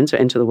game engine, so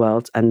into the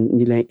world, and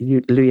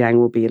Liu Yang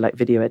will be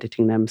video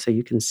editing them, so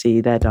you can see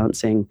their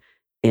dancing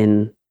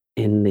in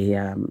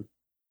the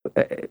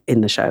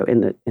show,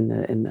 in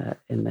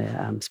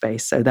the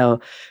space. So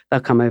they'll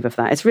come over for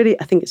that. I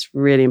think it's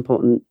really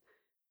important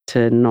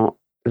to not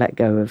let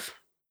go of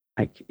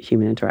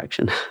human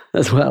interaction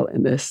as well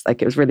in this.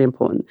 It was really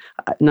important.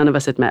 None of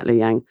us had met Liu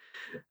Yang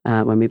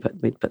when we put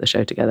the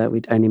show together.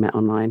 We'd only met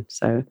online,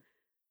 so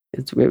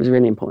it was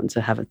really important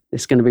to have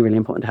it's going to be really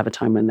important to have a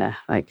time when they're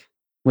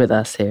with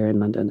us here in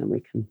London,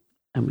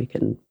 and we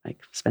can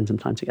spend some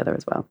time together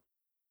as well.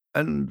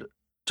 And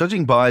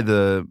judging by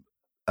the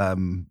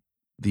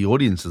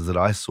audiences that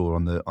I saw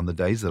on the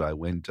days that I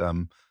went,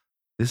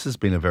 this has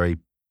been a very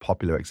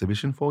popular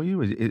exhibition for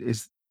you.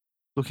 Is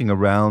looking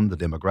around the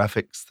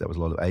demographics, there was a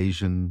lot of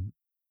Asian.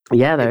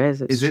 Yeah, there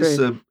is. It's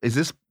true. Has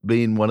this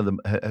been one of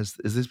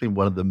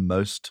the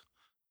most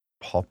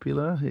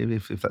popular,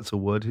 if that's a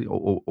word,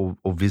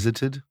 or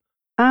visited?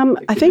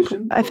 I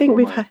think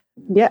we've had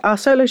our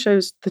solo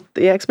shows,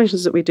 the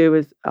exhibitions that we do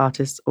with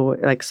artists or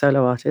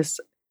solo artists,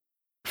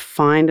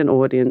 find an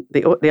audience.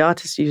 The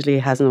artist usually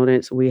has an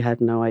audience we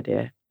had no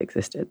idea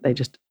existed. They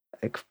just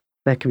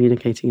they're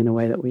communicating in a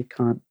way that we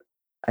can't.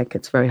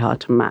 It's very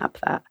hard to map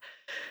that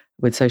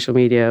with social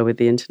media, with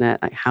the internet.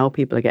 How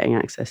people are getting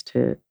access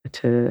to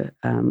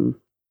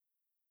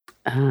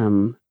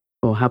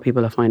or how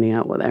people are finding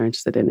out what they're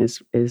interested in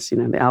is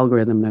the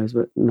algorithm knows,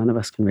 but none of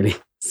us can really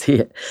see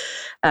it.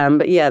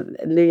 But yeah,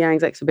 Liu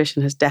Yang's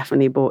exhibition has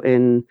definitely brought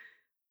in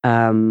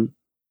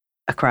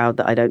a crowd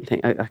that I don't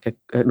think,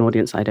 an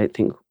audience I don't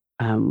think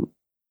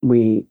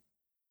we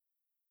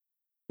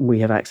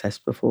have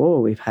accessed before,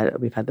 or we've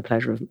had the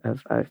pleasure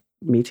of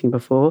meeting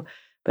before.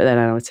 But then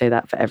I would say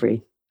that for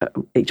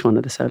each one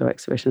of the solo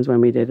exhibitions,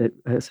 when we did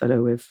a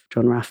solo with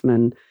John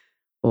Raffman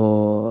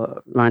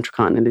or Ryan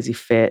Tricart and Lizzie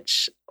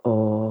Fitch,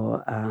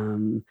 or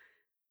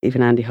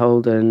even Andy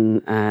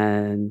Holden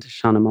and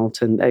Shana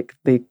Moulton, like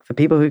the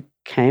people who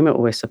came are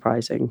always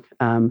surprising.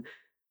 And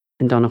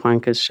Donna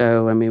Huanca's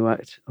show, when we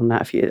worked on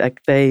that for you,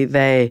 like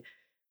they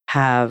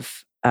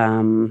have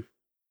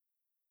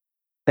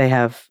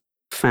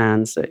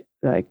fans that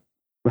like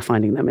we're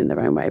finding them in their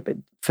own way. But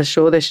for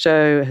sure, this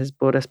show has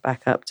brought us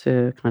back up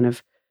to kind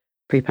of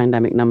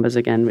pre-pandemic numbers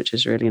again, which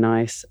is really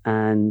nice.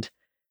 And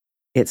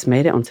it's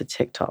made it onto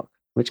TikTok,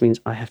 which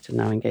means I have to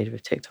now engage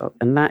with TikTok.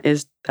 And that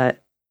is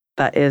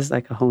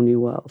like a whole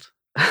new world.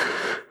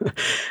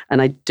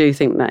 And I do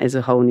think that is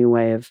a whole new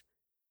way of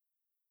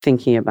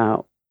thinking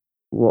about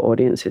what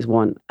audiences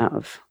want out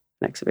of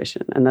an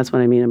exhibition. And that's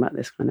what I mean about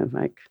this kind of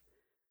like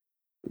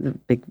the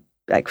big,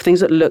 like things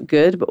that look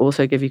good, but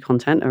also give you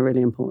content are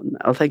really important.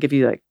 Also give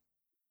you like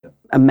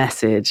a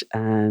message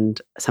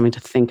and something to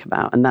think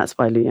about. And that's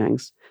why Liu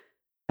Yang's,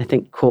 I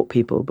think, caught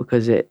people,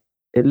 because it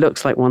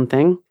looks like one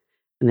thing,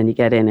 and then you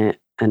get in it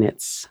and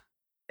it's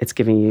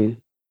giving you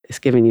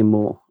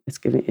more.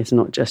 It's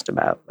not just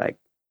about like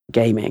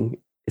gaming.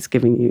 It's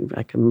giving you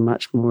like a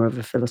much more of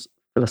a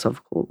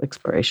philosophical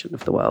exploration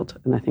of the world.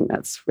 And I think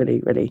that's really,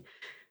 really,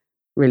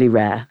 really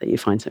rare that you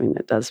find something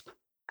that does,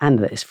 and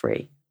that is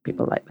free.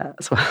 People like that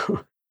as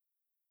well.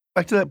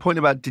 Back to that point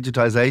about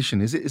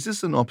digitization, is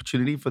this an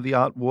opportunity for the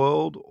art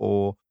world,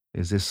 or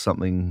is this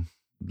something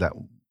that,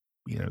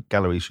 you know,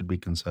 galleries should be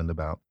concerned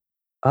about?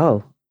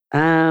 Oh,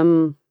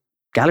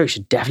 galleries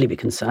should definitely be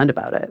concerned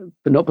about it,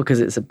 but not because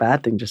it's a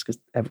bad thing, just because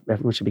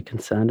everyone should be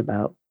concerned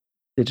about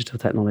digital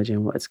technology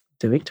and what it's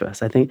doing to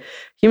us. I think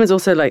humans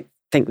also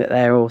think that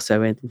they're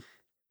also in.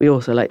 We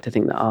also like to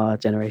think that our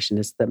generation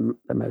is the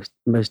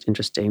most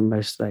interesting,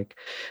 most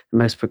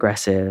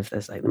progressive.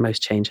 There's like the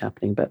most change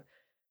happening, but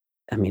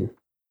I mean,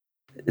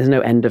 there's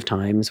no end of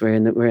times. We're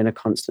at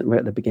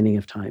the beginning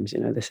of times. You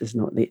know, there's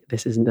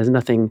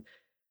nothing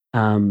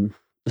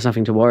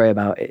to worry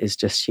about. It is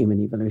just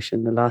human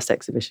evolution. The last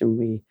exhibition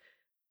we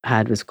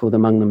had was called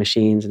Among the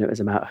Machines, and it was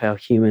about how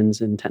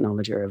humans and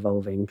technology are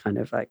evolving kind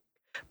of like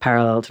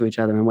parallel to each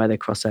other and where they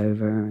cross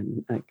over.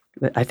 And like,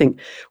 I think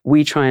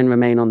we try and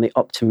remain on the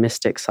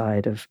optimistic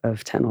side of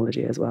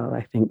technology as well.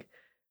 I think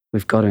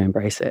we've got to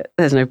embrace it.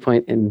 There's no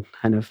point in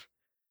I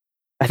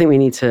think we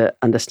need to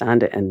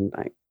understand it and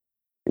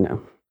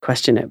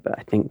question it. But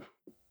I think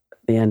at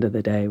the end of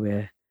the day,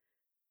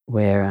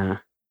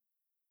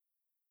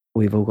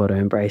 we've all got to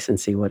embrace and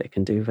see what it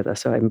can do for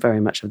us. So I'm very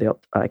much on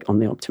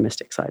the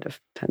optimistic side of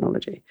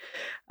technology.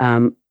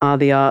 Are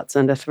the arts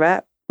under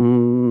threat?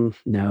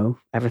 No,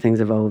 everything's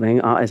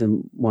evolving. Art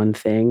isn't one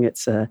thing.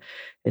 It's a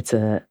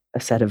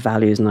set of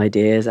values and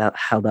ideas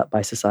held up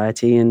by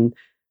society, and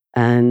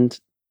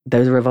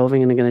those are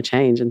evolving and are going to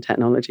change. And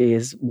technology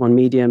is one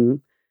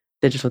medium.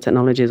 Digital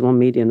technology is one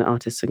medium that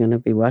artists are going to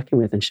be working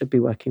with and should be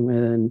working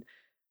with. And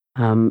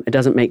it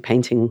doesn't make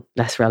painting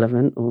less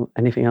relevant or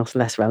anything else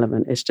less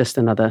relevant. It's just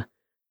another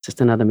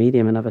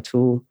medium, another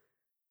tool.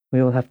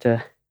 We all have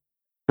to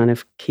kind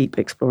of keep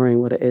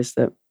exploring what it is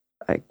that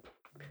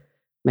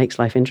makes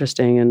life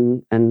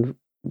interesting and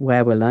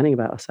where we're learning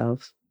about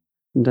ourselves.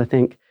 And I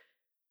think,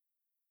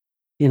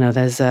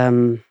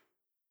 we'll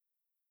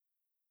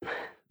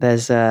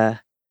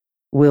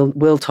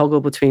toggle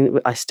between.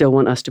 I still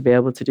want us to be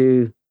able to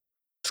do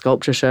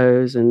sculpture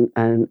shows and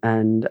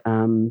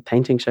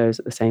painting shows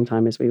at the same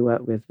time as we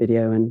work with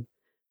video, and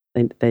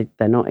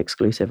they're not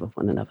exclusive of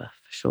one another,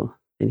 for sure.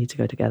 They need to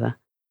go together.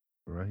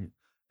 Right.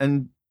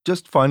 And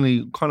just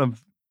finally, kind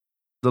of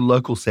the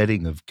local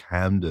setting of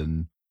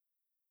Camden,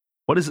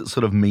 what does it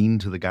sort of mean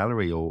to the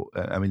gallery? Or,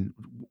 I mean,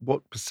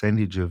 what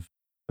percentage of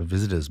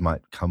visitors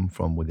might come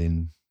from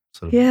within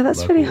sort of Yeah,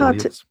 that's really hard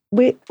audience?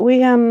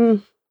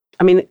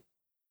 I mean,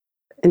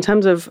 in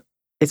terms of,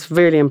 it's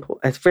really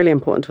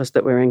important to us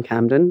that we're in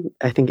Camden.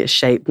 I think it's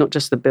shaped, not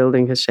just the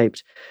building has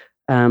shaped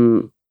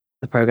the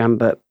program,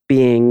 but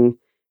being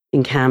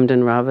in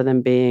Camden rather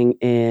than being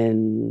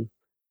in,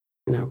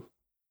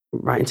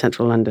 right in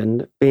central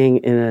London, being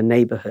in a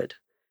neighborhood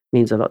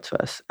means a lot to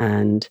us.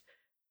 And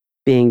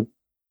being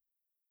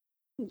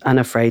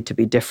unafraid to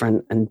be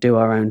different and do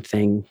our own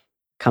thing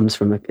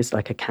is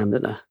like a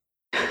Camdener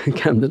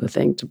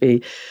thing, to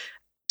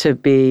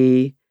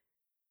be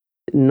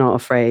not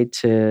afraid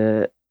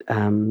to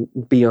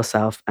be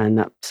yourself, and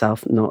that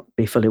self not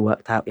be fully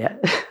worked out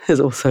yet is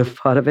also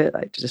part of it.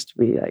 Like, just to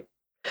be like,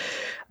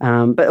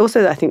 but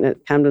also I think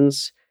that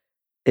Camden's,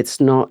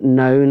 it's not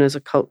known as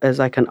a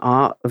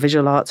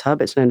visual arts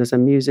hub. It's known as a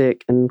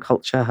music and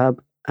culture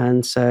hub,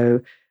 and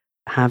so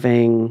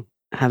having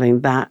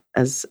that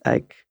as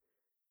a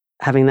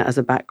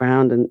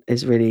background and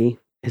is a really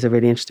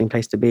interesting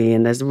place to be.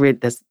 And there's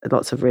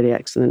lots of really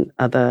excellent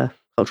other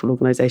cultural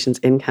organizations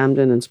in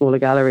Camden and smaller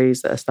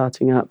galleries that are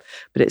starting up.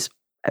 But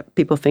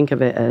people think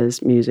of it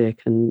as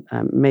music and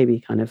maybe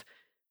kind of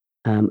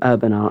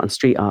urban art and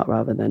street art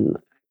rather than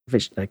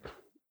like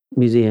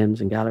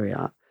museums and gallery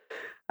art.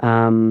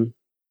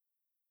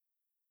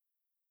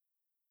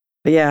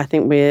 But yeah, I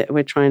think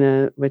we're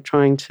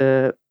trying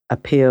to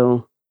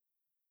appeal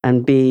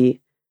and be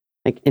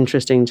like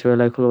interesting to a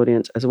local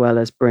audience, as well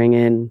as bring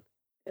in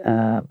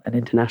an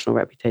international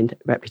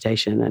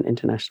reputation and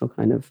international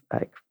kind of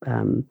like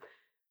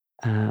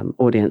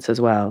audience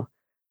as well.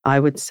 I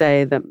would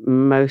say that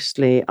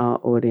mostly our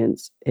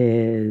audience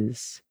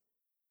is,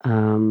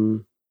 I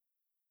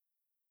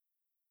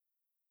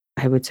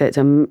would say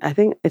I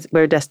think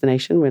we're a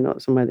destination. We're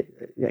not somewhere that,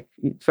 like,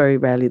 it's very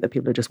rarely that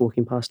people are just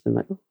walking past and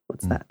like, oh,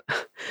 what's that?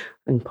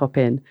 And pop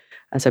in.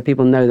 And so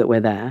people know that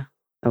we're there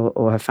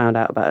or have found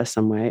out about us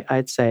some way.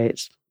 I'd say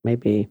it's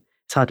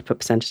hard to put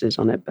percentages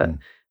on it, but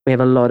we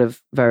have a lot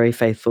of very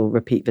faithful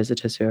repeat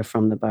visitors who are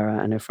from the borough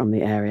and are from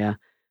the area.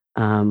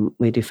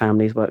 We do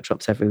families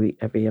workshops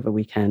every other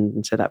weekend,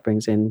 and so that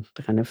brings in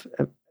the kind of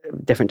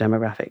different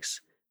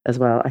demographics as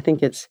well. I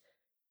think it's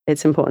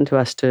important to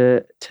us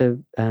to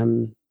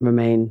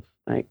remain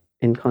like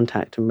in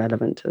contact and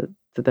relevant to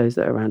those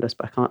that are around us.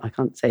 But I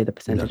can't say the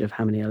percentage of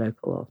how many are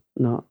local or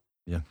not.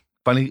 Yeah,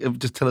 funny.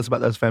 Just tell us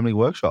about those family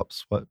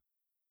workshops. What?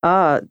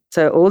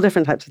 So all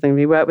different types of things.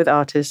 We work with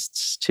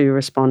artists to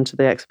respond to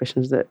the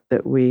exhibitions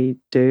that we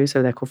do.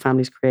 So they're called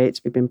Families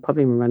Creates. We've been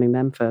running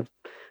them for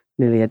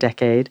nearly a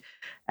decade.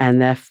 And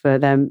they're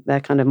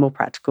kind of more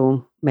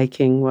practical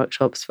making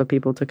workshops for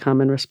people to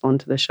come and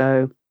respond to the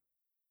show.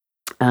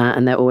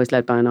 And they're always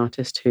led by an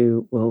artist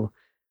who will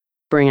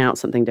bring out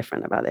something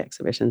different about the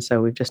exhibition.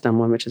 So we've just done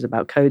one which is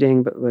about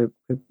coding, but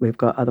we've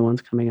got other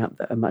ones coming up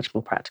that are much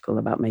more practical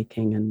about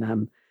making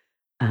and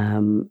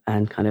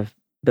kind of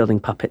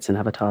building puppets and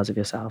avatars of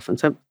yourself. And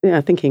so,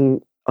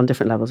 thinking on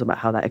different levels about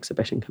how that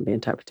exhibition can be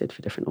interpreted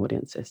for different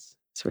audiences.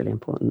 It's really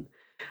important.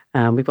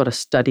 We've got a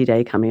study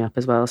day coming up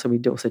as well. So we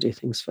also do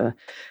things for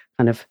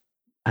kind of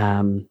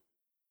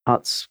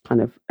arts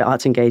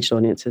engaged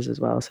audiences as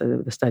well.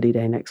 So the study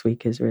day next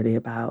week is really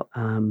about,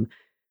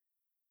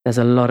 there's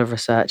a lot of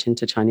research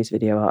into Chinese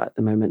video art at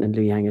the moment, and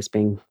Lu Yang is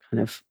being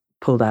kind of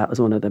pulled out as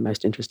one of the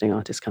most interesting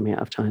artists coming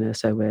out of China.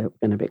 So we're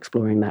going to be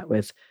exploring that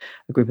with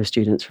a group of PhD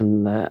students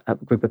from the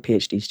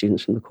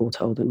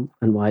Courtauld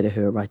and wider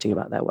who are writing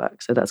about their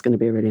work. So that's going to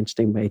be a really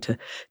interesting way to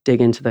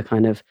dig into the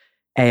kind of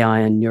AI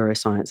and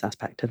neuroscience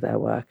aspect of their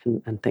work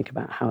and think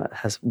about how it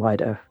has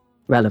wider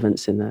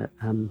relevance in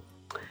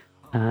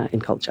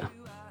culture.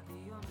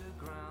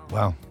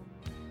 Wow.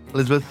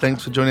 Elizabeth,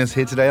 thanks for joining us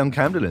here today on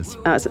Camdeners.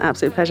 It's an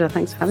absolute pleasure.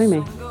 Thanks for having me.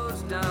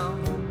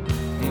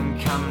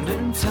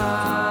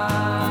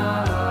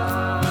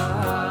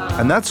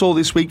 And that's all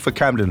this week for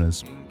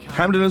Camdeners.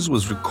 Camdeners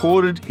was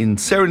recorded in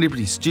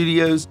Serendipity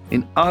Studios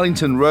in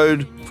Arlington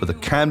Road for the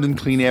Camden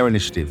Clean Air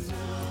Initiative.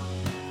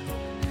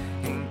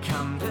 In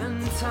Camden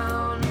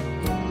Town,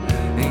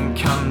 in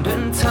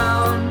Camden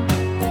Town,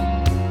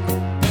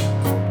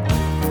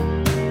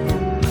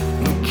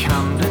 in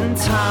Camden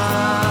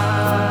Town.